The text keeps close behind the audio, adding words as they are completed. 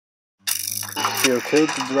If you killed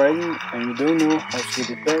the dragon and you don't know how to get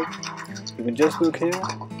it back, you can just look here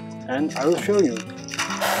and I will show you.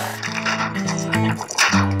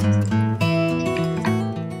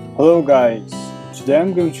 Hello guys, today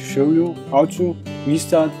I'm going to show you how to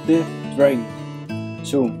restart the dragon.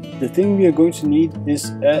 So the thing we are going to need is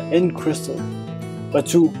an end crystal. But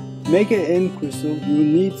to make an end crystal you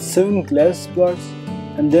will need 7 glass blocks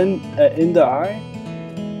and then an ender eye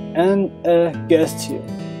and a ghast tear.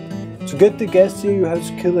 To get the ghast tear you have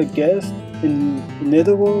to kill a ghast in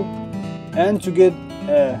netherworld, and to get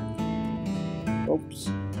a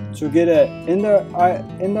ender eye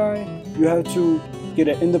you have to get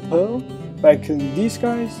an ender pearl by killing these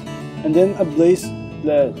guys, and then a blaze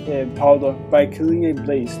powder by killing a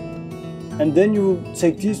blaze. And then you will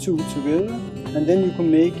take these two together and then you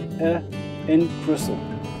can make an end crystal.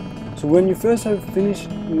 So when you first have finished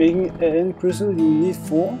making an end crystal you will need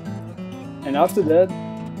 4, and after that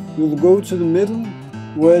you will go to the middle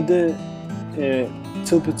where the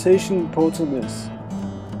teleportation portal is.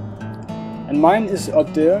 And mine is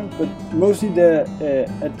up there, but mostly they're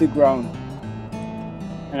at the ground.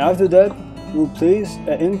 And after that you will place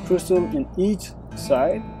an end crystal in each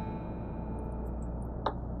side.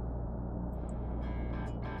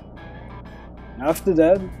 And after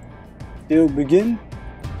that they will begin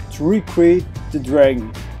to recreate the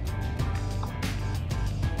dragon.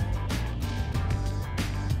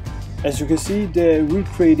 As you can see, they're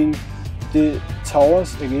recreating the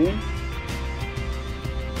towers again.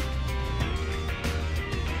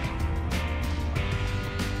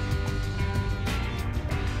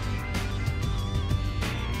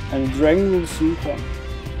 And the dragon will soon come.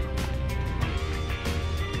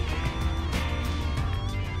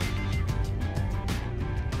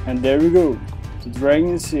 And there we go, the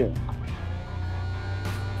dragon is here.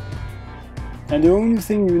 And the only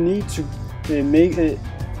thing you need to make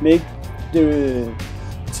the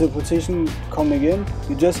teleportation come again,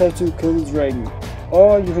 you just have to kill the dragon.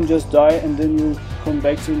 Or you can just die and then you'll come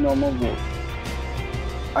back to the normal world.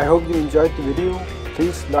 I hope you enjoyed the video.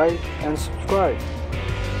 Please like and subscribe.